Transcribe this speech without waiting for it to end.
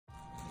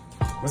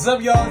What's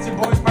up, y'all? It's your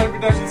boy Spider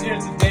Productions here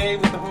today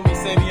with the homie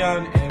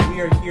Savion, and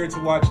we are here to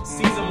watch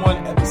Season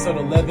 1, Episode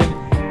 11,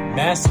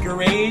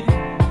 Masquerade.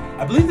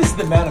 I believe this is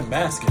the Man of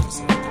Mask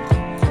episode.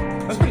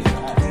 That's pretty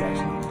fast,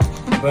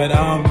 actually. But,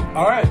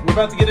 alright, we're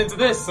about to get into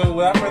this, so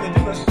without further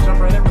ado, let's just jump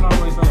right in. We're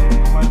not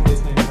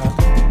wasting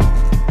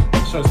time.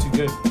 The show's too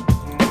good.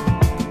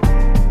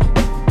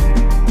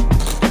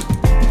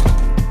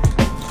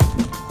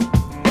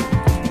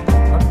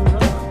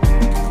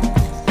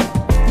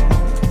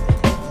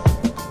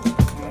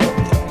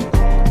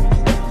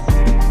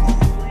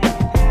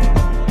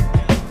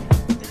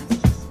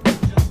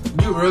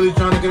 Really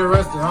trying to get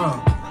arrested, huh?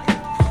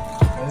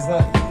 It's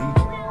not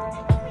illegal.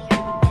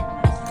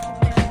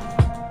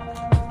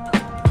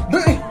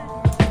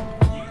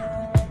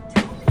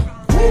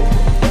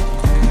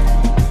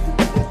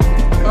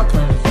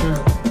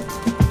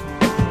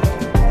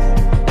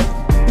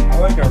 I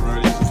like how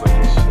Brody's just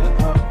like,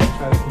 shut up and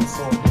try to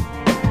console me.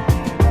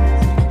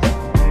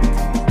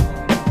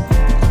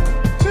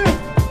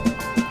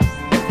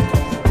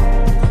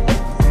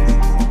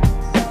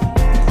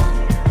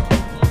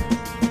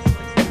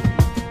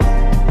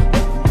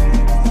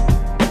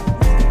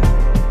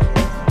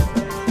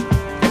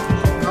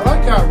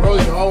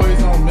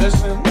 Always on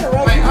mission. Yeah,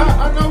 right. Like,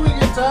 I know we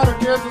get tired of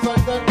characters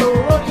like that, though.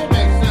 Really, it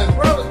makes sense,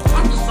 brother.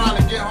 I'm just trying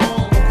to get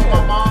home before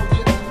my mom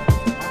gets me.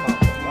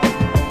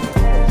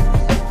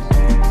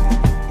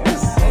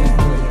 That's safe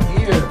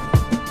here.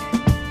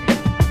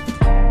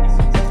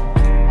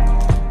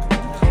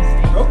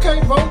 Okay,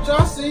 Voach, I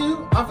see you.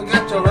 I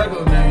forgot your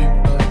regular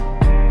name, but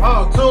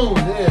oh, Toon,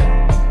 yeah.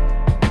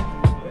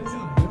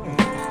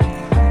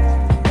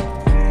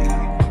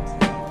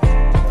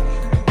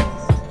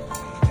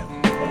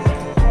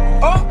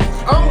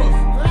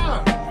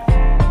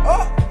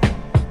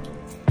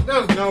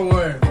 No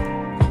way.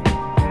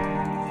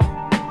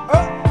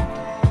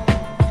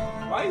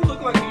 Why you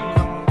look like you're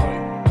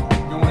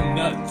going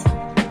nuts?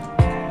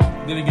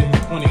 Then again,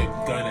 he's pointing a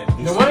gun at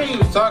you. The way he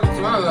was talking to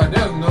me, I was like,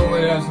 there's no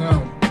way that's him.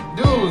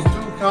 Dude was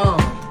too calm.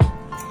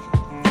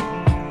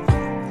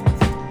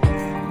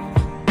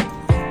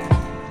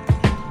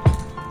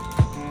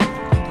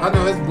 I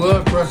know his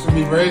blood pressure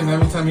be raising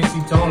every time he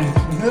see Tony.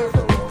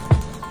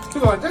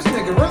 People like, this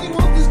nigga really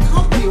wants this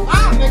company.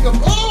 Wow, nigga,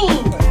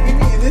 boom!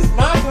 This is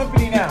my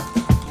company now.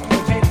 I'm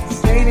gonna change it to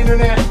Stane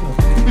International.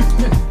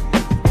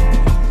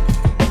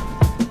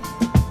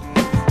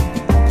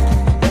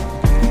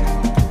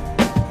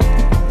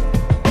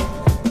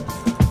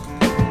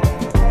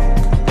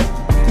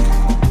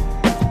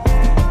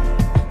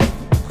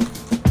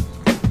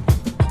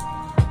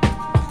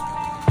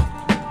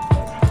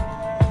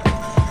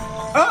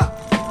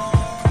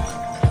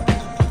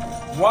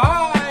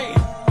 Why?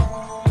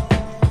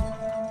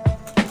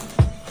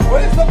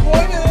 What is the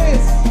point of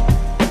this?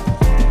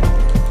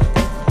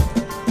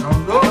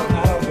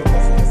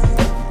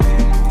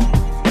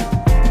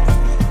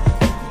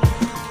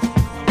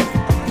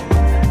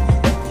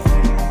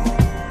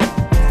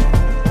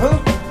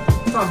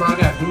 I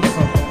gotta do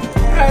something.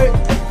 Hey,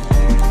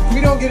 we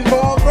don't get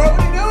involved, bro. What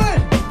are you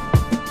doing?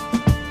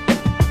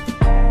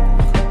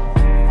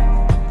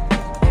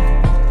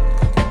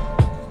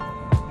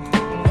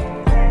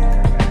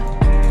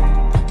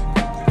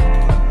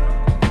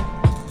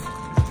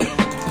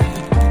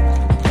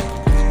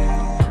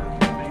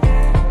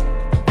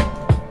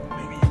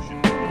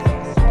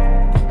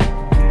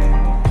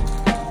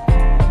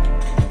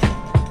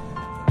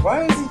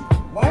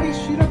 Why did he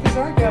shoot up his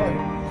art gallery?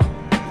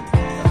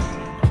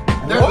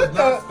 What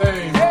the?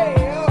 Thing. Hey,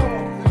 yo!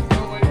 There's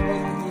no way to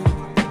move.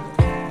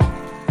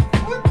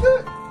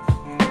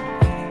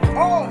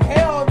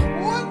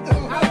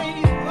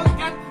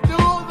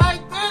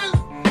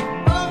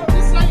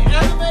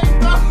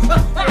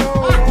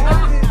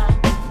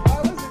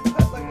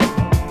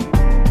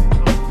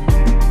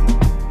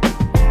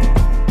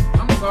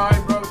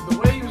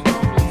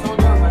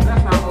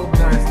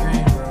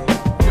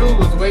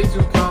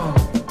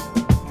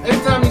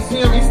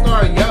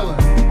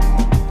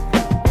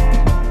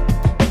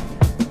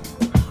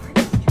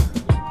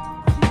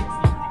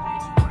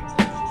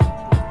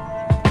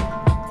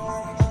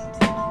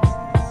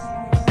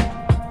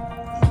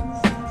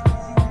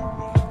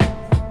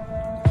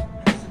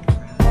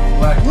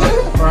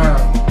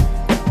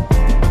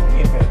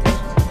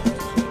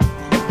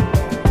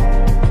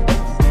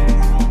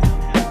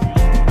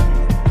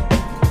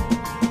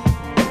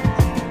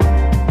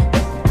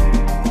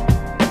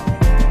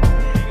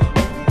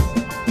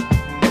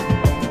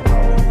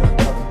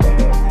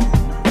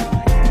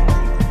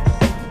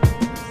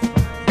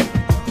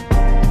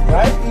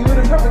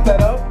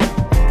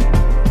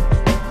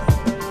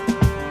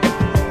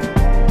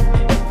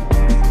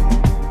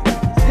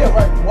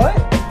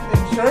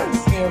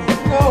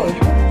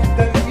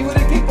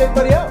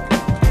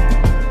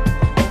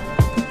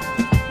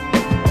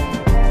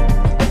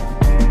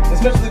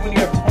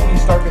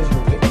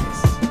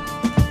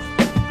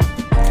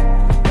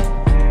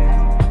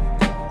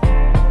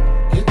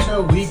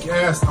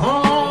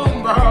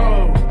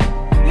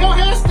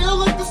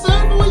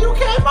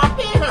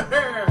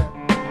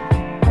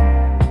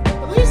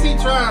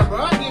 trying, bro.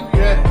 I give you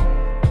that.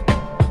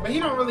 But he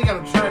don't really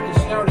gotta try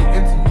because she already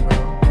into you, bro.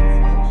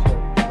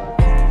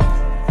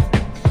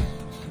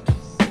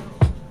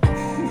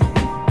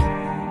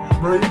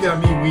 Bro, you got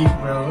me weak,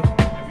 bro.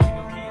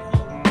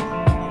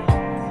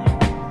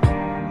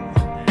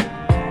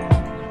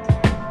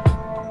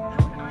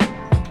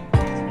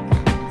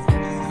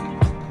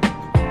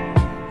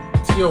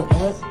 Yo,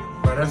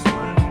 bro, that's fine.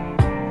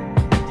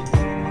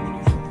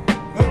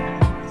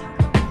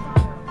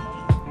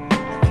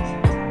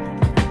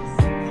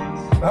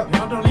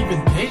 Y'all don't even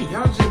date.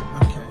 Y'all just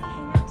okay.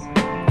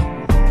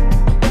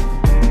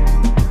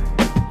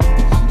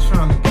 She's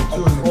trying to get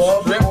you in the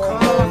strip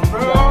club,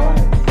 bro.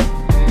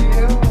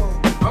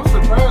 I'm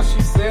surprised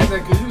she said that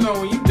because you know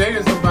when you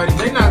dating somebody,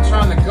 they not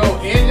trying to go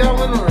and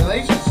y'all in a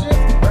relationship.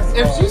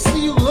 If she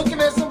see you looking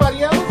at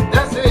somebody else,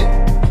 that's it.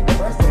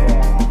 First of all,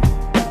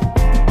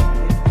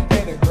 if you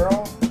date a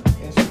girl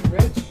and she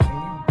rich and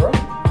you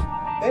broke,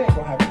 they ain't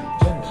gonna have to be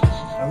generous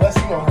unless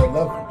you on her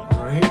level.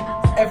 Right?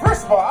 And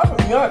first of all, I'm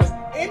gonna be honest.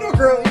 Ain't no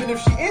girl, even if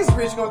she is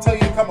rich, gonna tell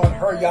you to come on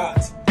her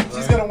yacht.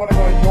 She's gonna want to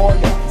go on your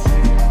yacht.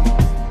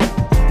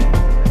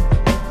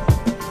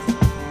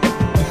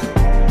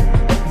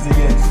 Because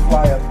again, just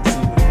fly up and see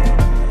what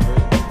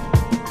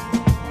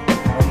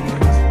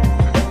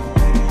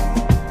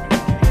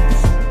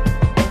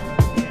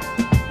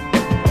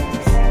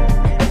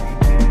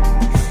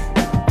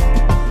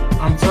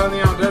I'm telling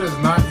y'all, that is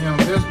not him.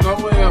 There's no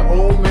way an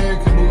old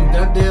man can move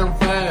that damn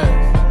fast.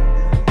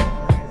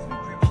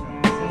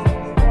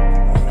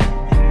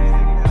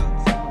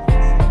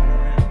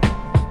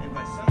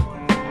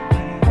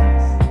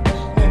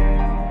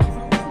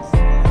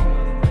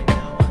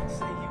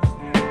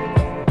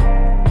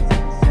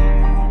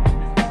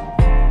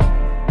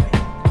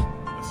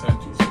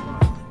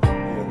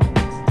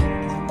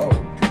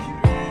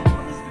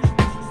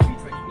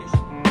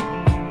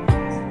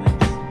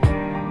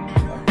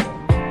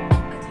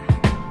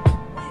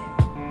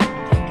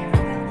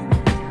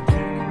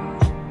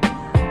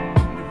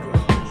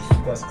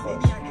 that's close.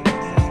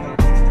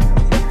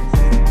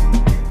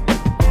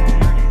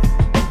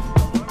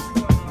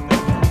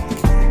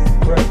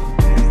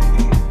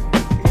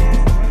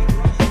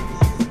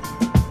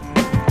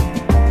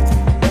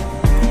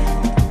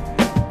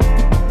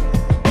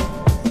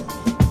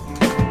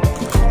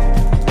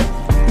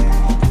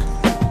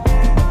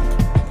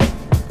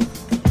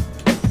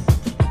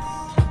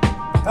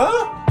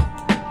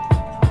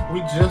 We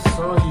just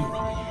saw you.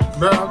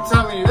 Bro, I'm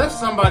telling you, that's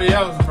somebody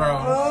else,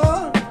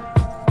 bro.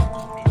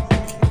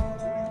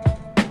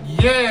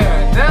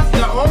 Yeah, that's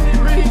the only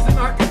reason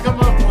I can come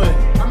up with.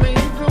 I mean,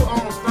 you do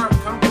own start a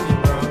company,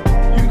 bro.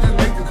 You just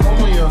make a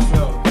clone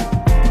yourself.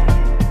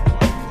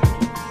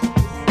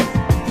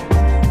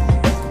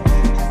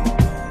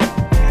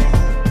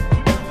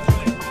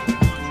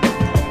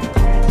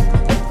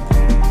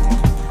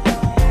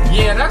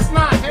 Yeah, that's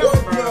not him,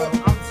 bro.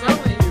 I'm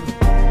telling you.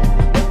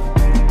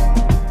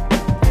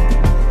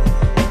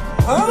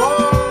 Whoa.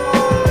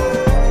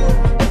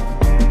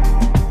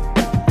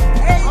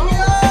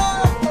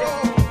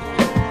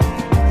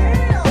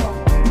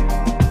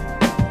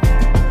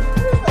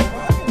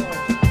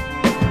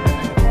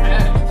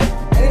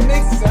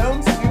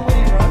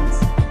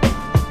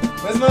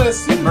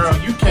 Bro,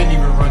 you can't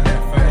even run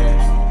that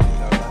fast.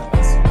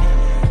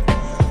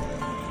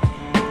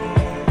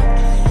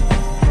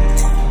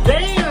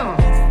 Damn!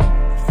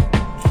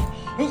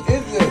 Who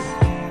is this?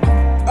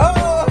 Oh!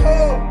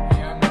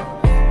 Yeah, I know.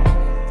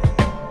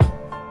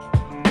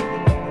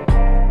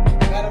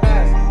 Madam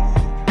Ass.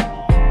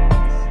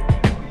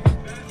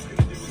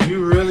 You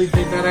really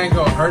think that ain't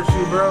gonna hurt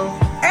you, bro?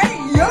 Hey,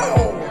 yo!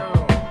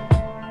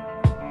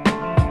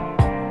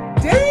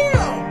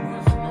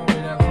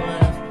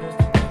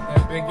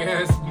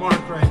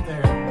 Mark right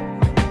there.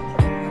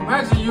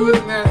 Imagine you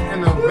in that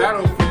in the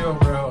battlefield,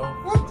 bro.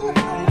 What the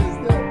hell is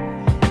that?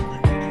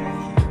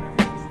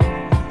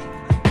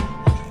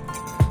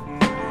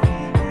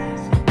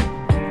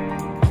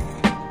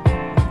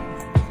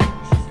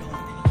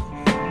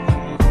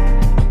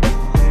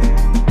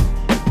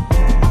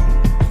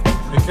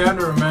 It kind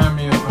of remind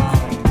me of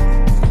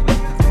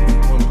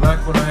when Black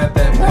Widow had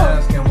that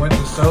mask and went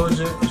to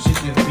Soldier and she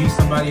could be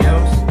somebody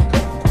else.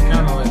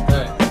 Kind of like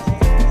that.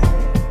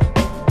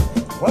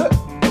 What?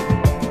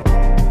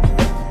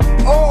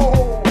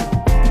 Oh!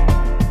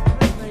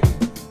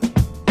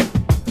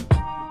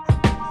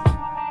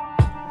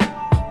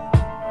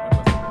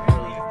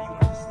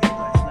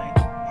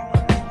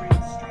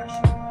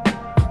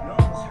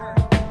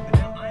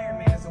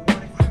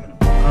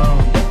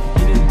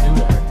 He didn't do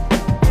that.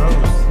 Bro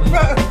was asleep.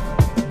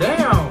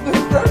 Damn!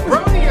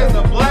 Brody is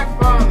a black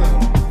father.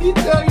 He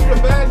tell you the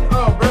bad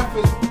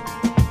breakfast.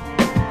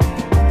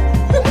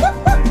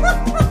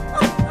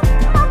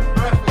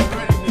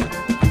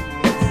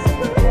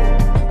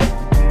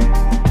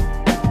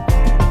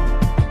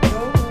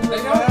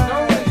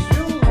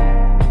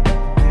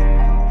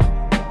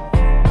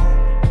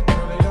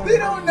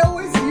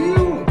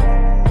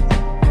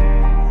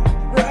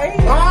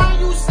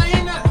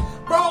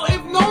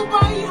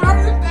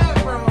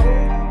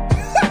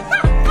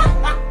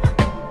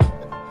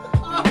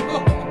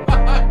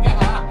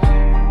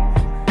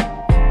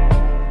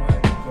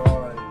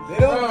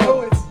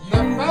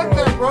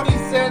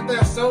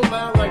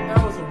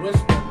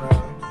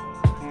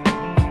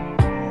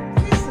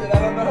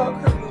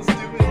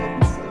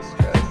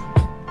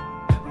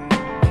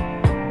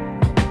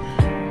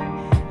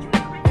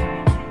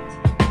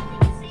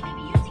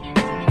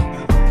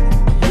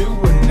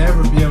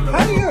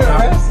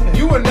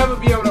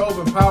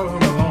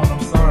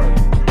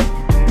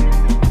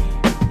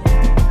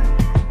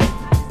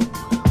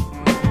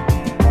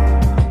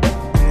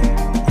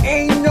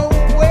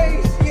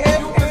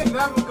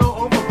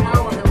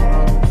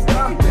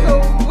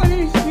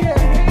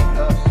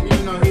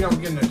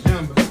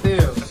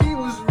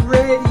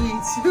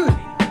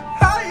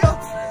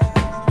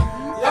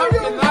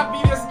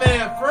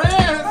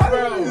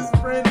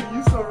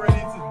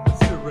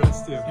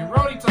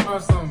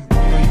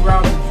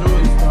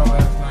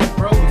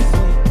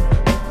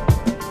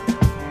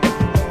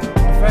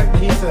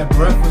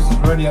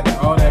 had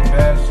all that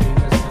bad shit. He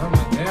just said, I'm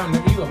like, damn,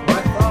 nigga, you a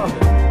black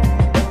father.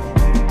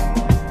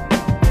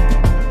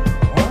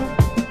 What?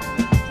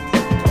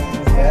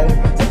 His dad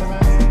invented the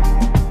mask?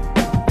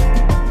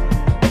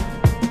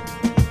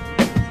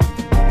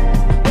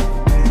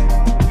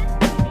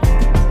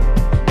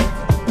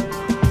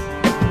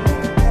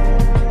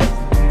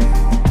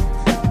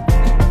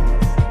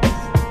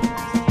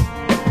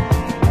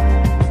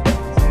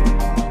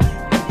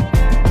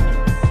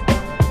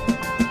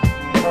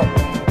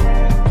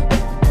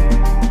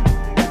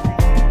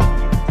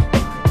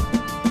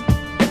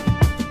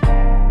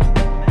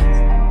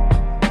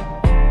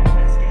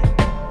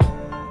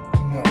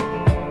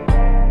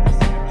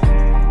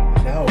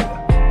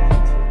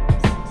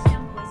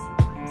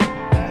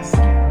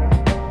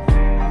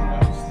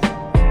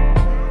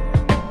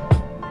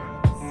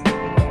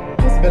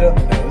 Bit up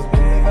the nose, but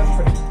that's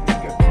pretty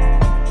good.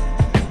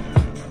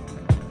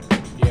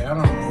 Yeah, I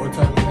don't know what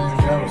type of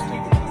names y'all was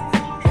thinking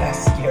of.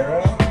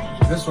 Mascara?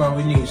 That's why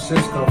we need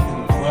Cisco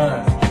from the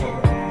Flash.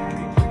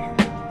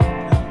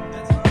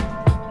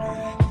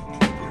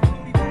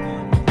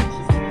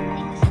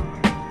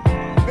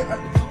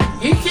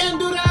 He can't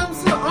do that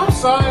himself. I'm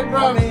sorry,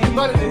 bro. I mean,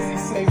 but is he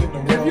saving the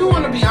world? if you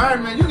want to be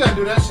Iron Man, you gotta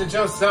do that shit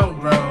yourself,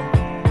 bro.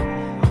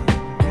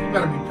 You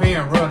better be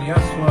paying Roddy, I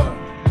swear.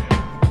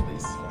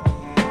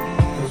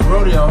 Cause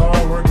Roddy a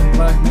hard working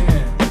black man.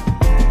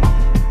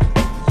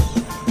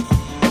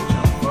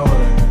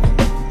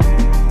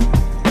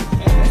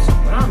 Damn, they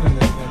surrounding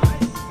this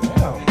thing.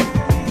 Wow.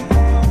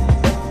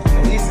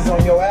 At least it's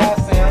on your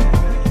ass, Sam.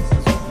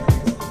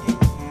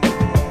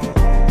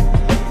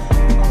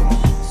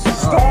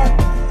 Start.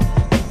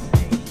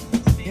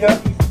 Yep.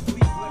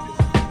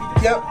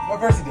 Yep. What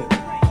verse he did?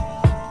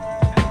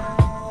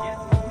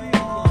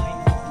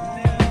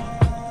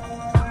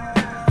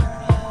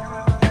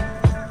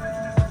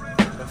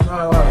 That's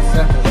not a lot of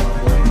seconds, my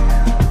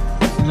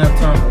boy. It's enough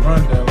time to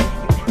run, though.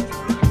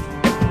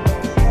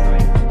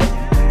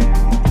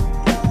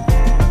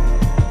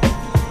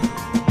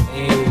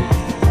 Hey,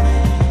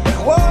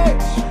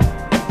 What?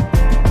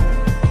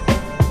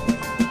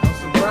 I'm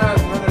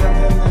surprised none of them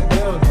in that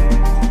building.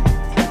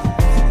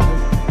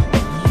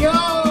 Yo!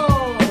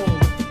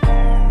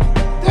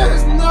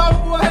 There's no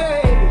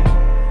way!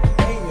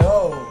 Hey, yo.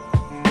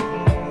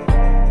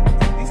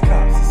 These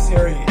cops are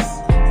serious.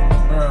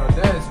 Bro,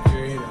 that is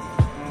creative.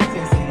 These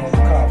ain't some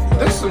normal cops, bro.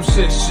 There's some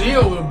shit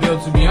S.H.I.E.L.D. would build,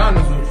 to be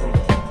honest with you.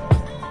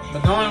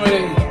 But the only way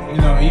they,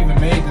 even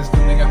made this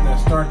because they got that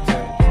Stark tag.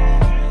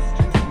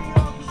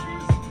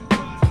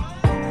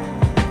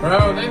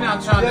 Bro, they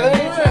not trying Yeah, to they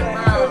do ain't it, trying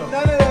to bro. do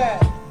none of that.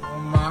 Oh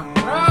my,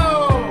 bro.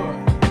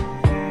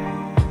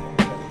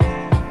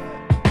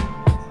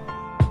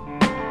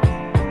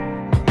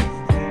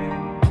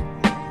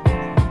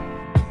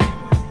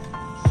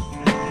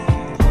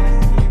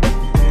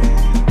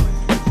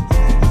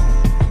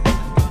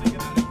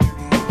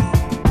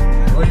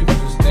 Or you can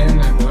just stand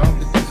there, but I don't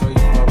think that's how you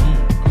call in.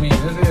 I mean,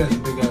 this is a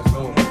big ass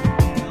hole.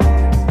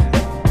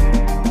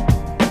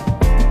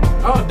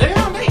 Oh,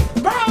 damn,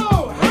 bro,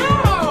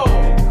 how?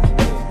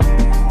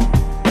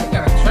 They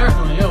got a track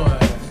on your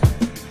ass.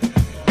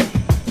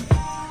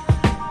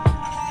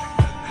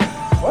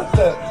 What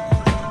the?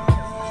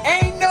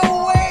 Ain't no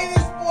way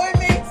this boy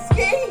made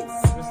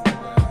skates. This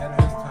nigga ahead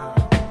of his time.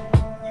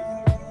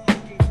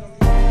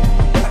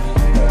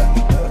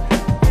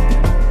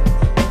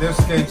 Them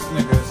skates,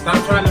 nigga.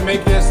 Stop trying to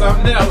make it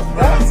something else,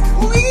 bro. That's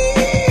clean.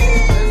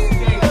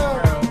 Skates,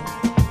 bro.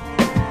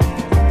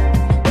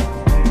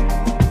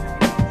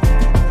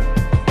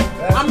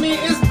 I mean,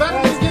 it's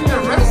better than getting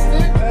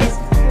arrested. That's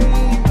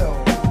clean though.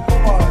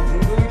 Come on,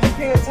 dude. You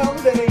can't tell me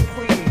that ain't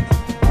clean.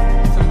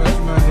 So much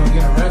you might as well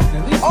get arrested.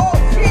 At least Oh,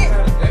 shit.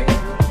 kind of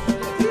dangerous.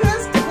 Dude,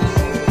 that's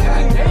clean.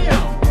 God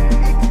damn.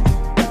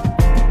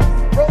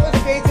 Roller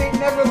skates ain't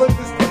never looked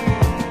this clean.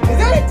 Is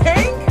that a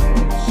tank? Oh,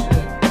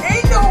 shit.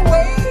 Ain't no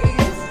way.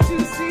 This is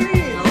too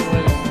serious. No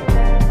way.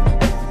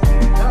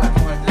 God,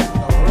 like this is a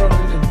world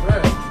leading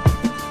threat.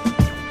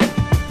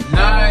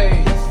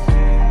 Nice.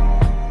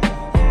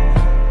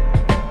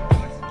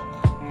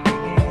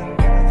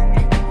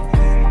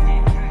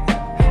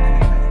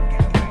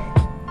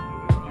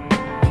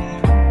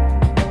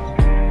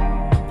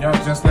 Y'all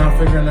just now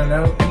figuring it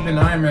out. You've been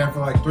Iron Man for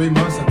like 3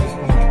 months at this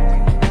point.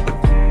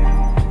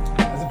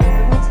 Has it been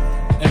 3 months?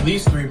 At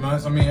least 3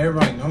 months. I mean,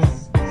 everybody knows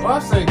him. Well,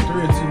 I'll say 3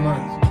 or 2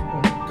 months.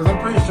 Because I'm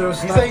pretty sure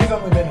it's He not. said he's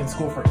only been in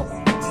school for a couple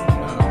of months. The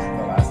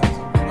last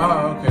episode.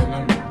 Oh, okay.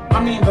 I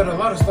mean, but a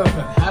lot of stuff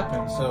had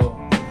happened, so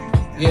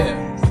yeah.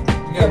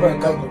 You Yeah, gotta but be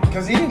a couple.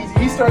 because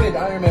he started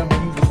Iron Man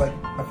when he was like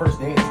the first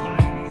day of school.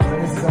 So that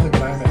means he's only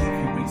been Iron Man for a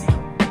few weeks now.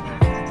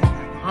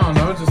 I don't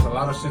know. It's just a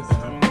lot of shit that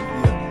happened.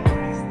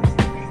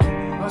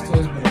 Yeah. I'll say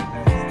it's been a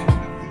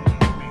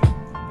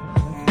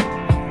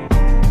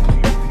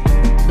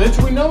bitch,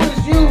 we know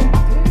it's you.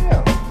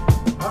 Yeah.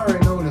 I already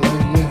know who the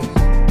lady is.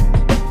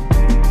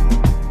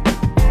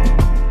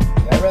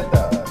 Yeah, I read the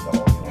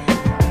whole thing.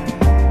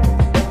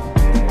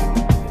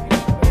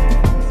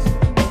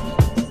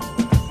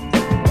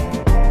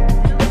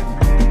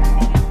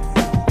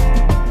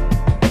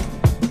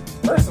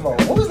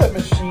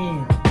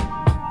 machine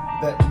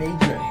that made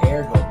your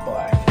hair go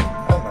black.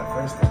 That was my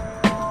first thing.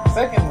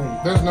 Secondly,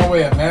 There's no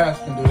way a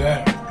mask can do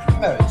that.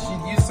 no, she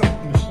used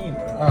some machine.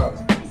 Oh.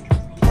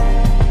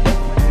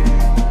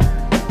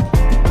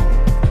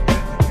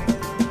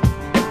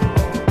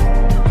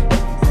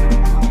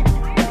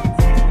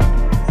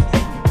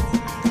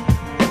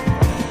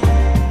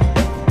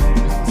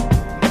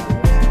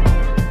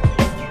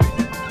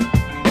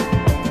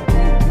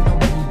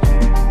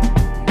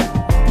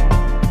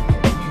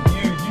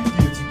 You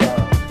too,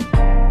 Carl.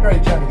 You're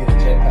already trying to get a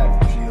jetpack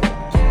from Sheila.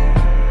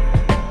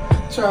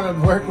 Trying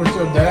to work with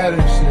your dad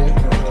and shit.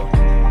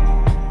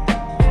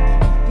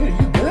 Dude,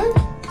 you good?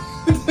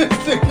 This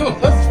nigga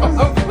was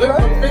I'm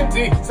flipping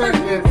 15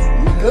 seconds.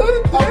 You good?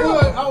 I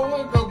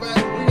would go back,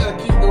 but we gotta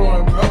keep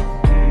going, bro.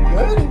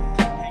 Good?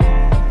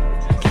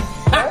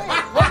 Right?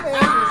 That man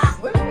is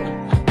slipping.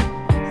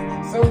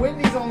 So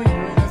Whitney's only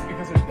doing this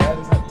because her dad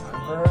doesn't have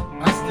time for her?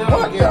 I still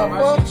What don't get the why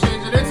fuck? she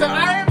changed it into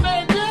Iron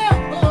Man,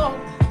 yeah! Oh.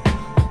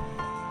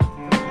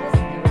 She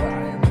wasn't giving her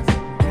Iron Man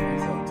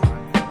some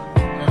time.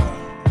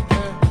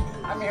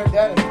 Yeah. I mean, her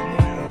dad is.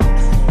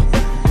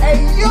 Hey,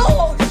 yo,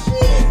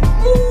 she's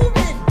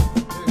moving.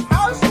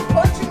 How is she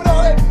punching with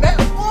all that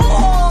metal?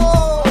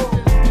 Whoa!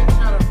 They're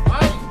trying to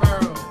fight, bro.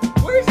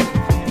 Where's she?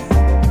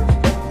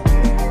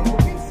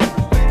 Moving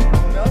super quick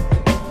for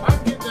nothing. I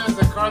get that as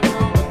a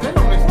cartoon, but they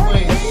don't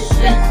explain What is shit,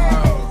 that?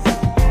 bro.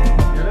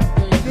 Yeah, that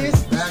thing This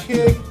is back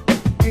chick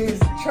is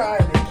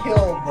trying to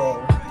kill, bro.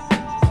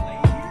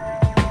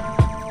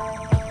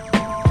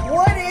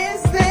 What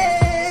is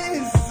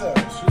this?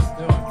 She's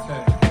still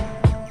intact.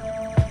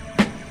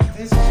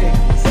 This chick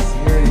is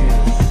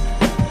serious.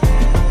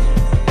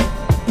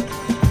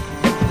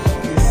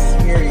 She is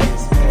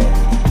serious, bro.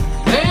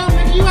 Damn,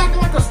 nigga, you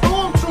acting like a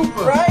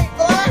stormtrooper. Right?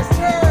 Blast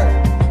her!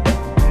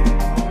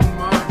 Oh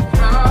my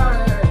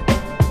god.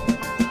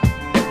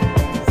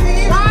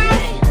 See?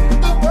 Right?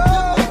 The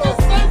nigga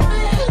said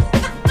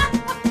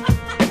this.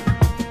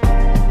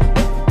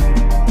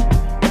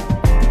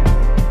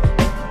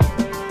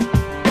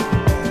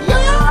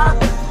 Yeah.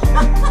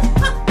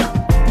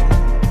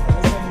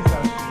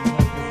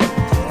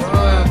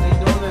 They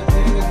doing that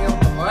thing again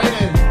with the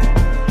lighting.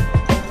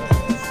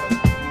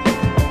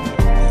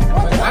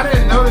 Like, I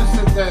didn't notice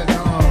that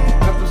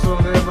episode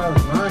of Everybody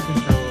Was Mind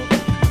Control.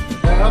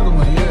 That other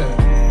one, yeah.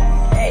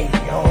 Hey,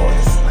 yo,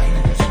 this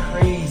lighting is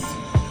crazy.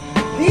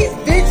 These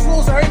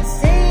visuals are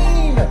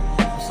insane!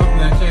 Something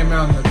that came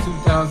out in the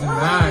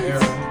 2009 era.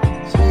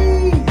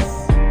 Jeez!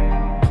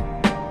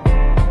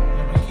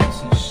 I can't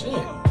see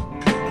shit.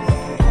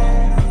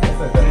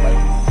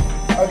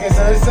 Okay, so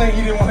they're saying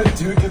you didn't want to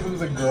do it because it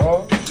was a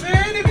girl?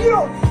 Man, if you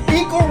don't,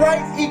 equal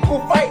rights, equal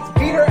fights,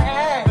 beat her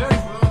ass!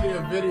 There's literally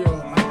a video,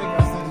 I think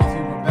I sent it to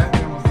you, where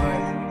Batman was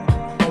like,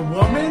 a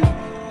woman?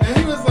 And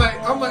he was like,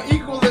 I'm an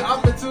equal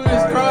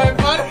opportunist crime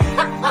fighter.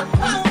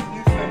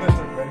 You said that's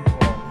a red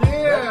claw.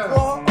 Yeah. Red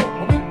claw? A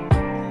woman?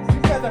 You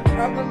got a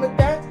problem with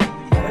that?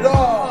 Not at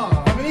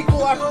all. I'm an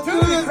equal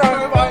opportunity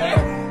crime fighter.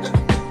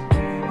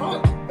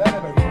 That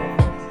had a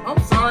I'm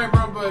sorry,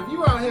 bro, but if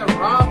you out here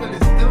robbing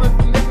and stealing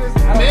from niggas,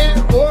 man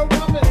or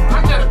woman,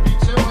 I gotta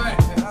beat your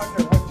ass. I don't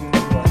care what you do,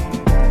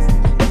 you nasty.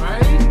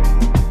 Right?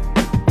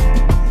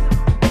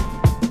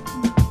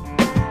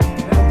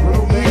 That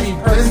little baby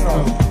pistol.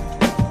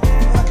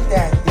 Look at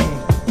that thing.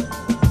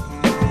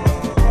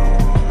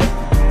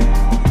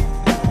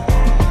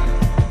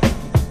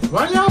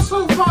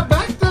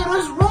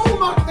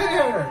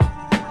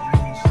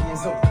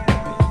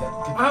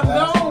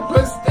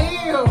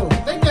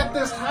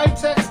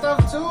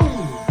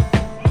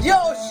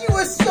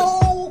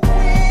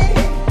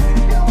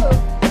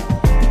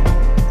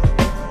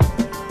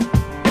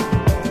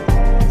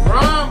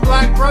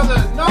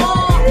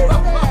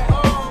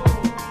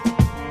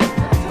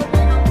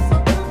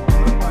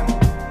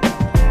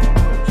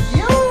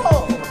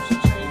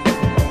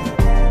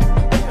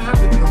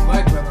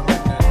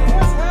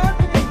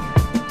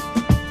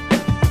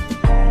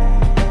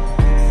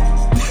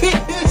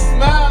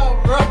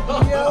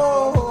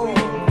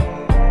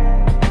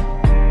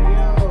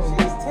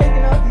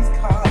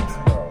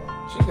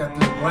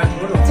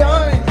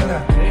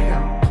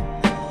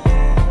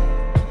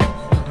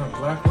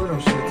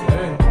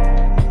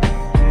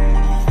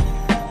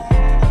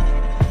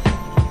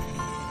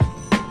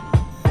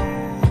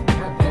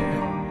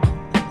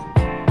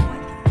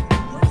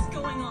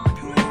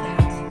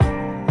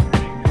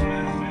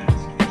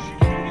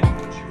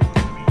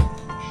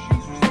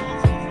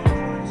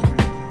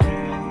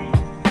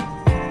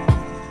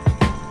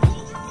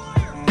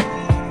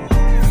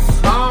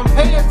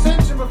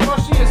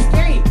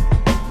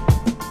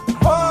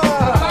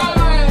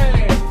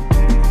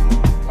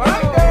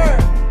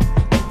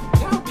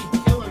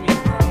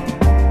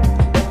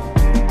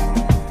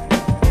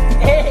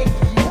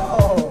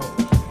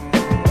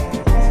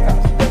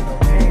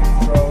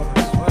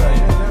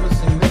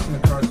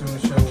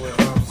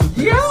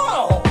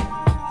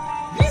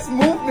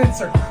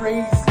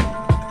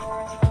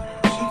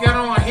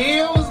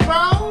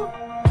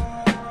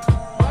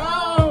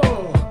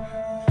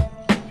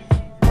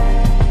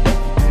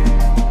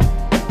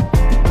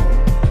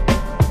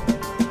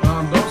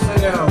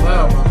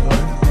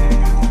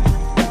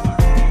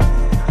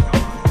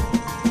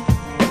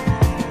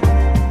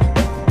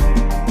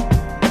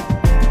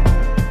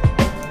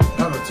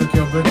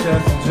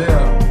 went to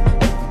jail.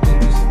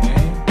 Is this a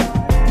game?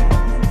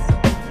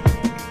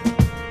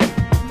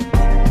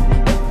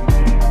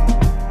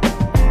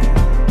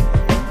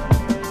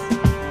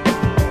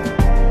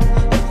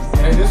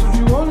 Hey, this what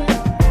you wanted?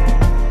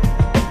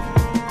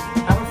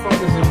 How the fuck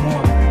is it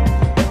morning?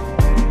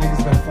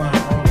 Niggas been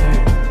flying all day.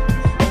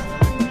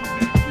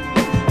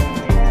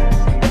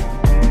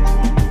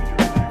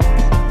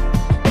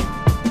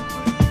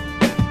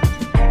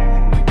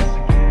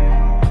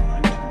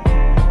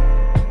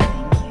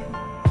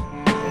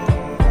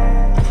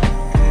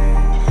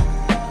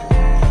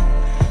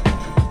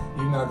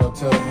 You not gonna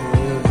tell me who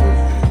it is?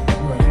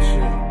 You ain't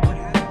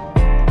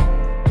shit.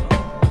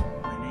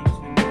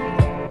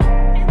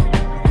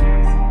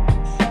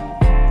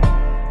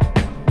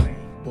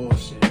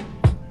 Bullshit.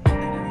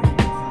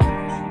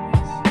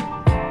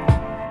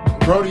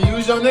 Bro, to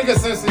use your nigga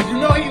senses, you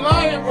know he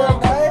lying, bro.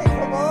 Hey,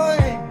 come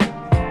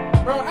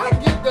on. Bro, I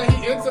get that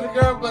he into the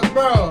girl, but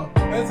bro,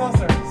 It's on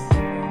service.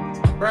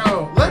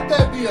 bro, let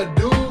that be a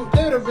dude.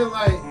 They would have been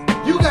like,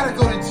 you gotta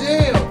go to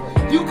jail.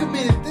 You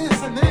committed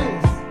this and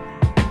this.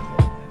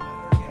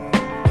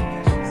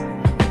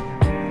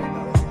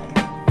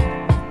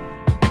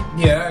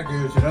 Yeah, I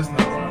agree with you. That's not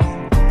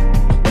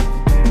right.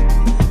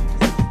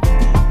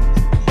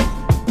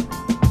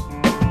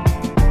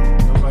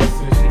 Nobody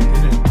said she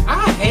didn't.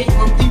 I hate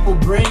when people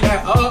bring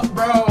that up,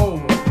 bro.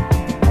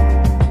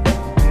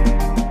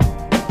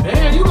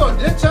 Man, you gonna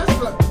ditch us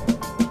for...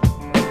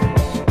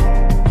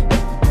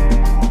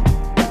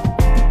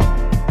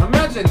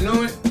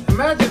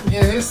 Imagine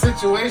in his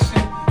situation,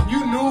 you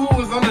knew who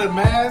was under the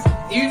mask,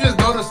 and you just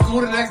go to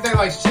school the next day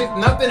like shit,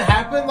 nothing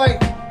happened. Like,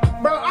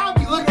 bro, I'll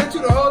be looking at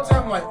you the whole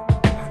time like,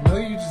 I know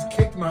you just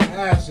kicked my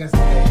ass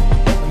yesterday,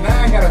 but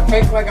now I gotta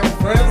fake like I'm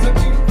friends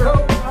with you, bro.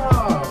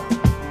 Oh.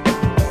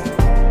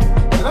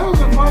 And that was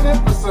a fun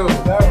episode.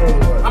 That really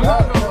was. I'm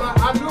not gonna lie,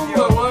 I knew who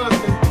it was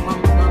because my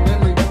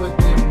memory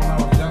clicked in when I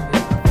was younger.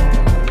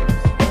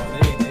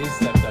 They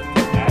stepped up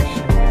the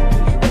action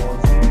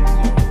visuals.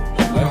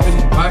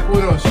 Black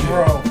Widow shit.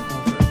 Bro.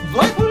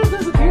 Black Widow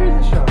does appear in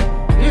the show.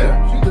 Yeah,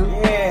 she do.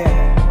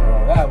 Yeah. Bro,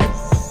 that was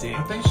sick.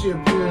 I think she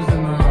appears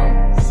in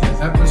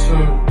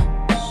episode.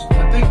 I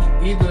think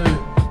either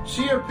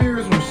she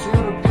appears when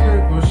Shield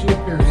appeared, or she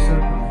appears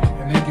separately,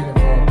 and they get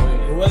involved It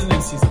later. wasn't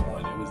in season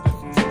 1. It was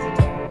definitely season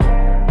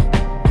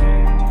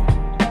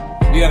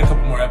 2. We got a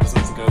couple more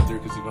episodes to go through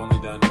because we've only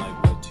done like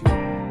what 2, 3.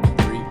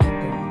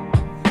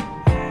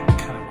 I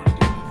kind of want to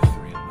do maybe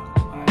 3.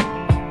 I'm not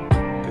gonna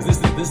lie. Because this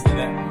is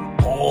that.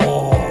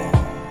 Oh.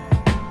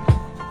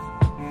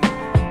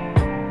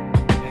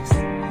 Next, we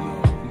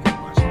can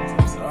watch the next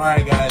episode. All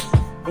right, guys.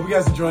 Hope you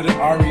guys enjoyed it.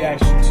 Our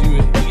reaction to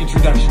the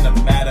introduction of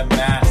Madam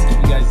Mask. If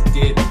you guys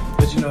did,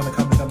 let you know in the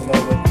comments down below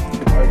what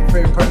your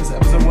favorite part of this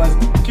episode was.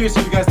 I'm curious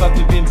what you guys thought.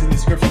 Leave it into the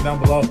description down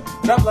below.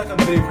 Drop a like on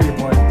the video for your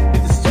boy.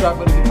 Hit the subscribe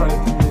button to be part of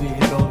the community. Hit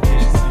the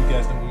notifications so you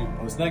guys know when we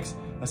post next.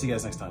 I'll see you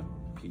guys next time.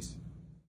 Peace.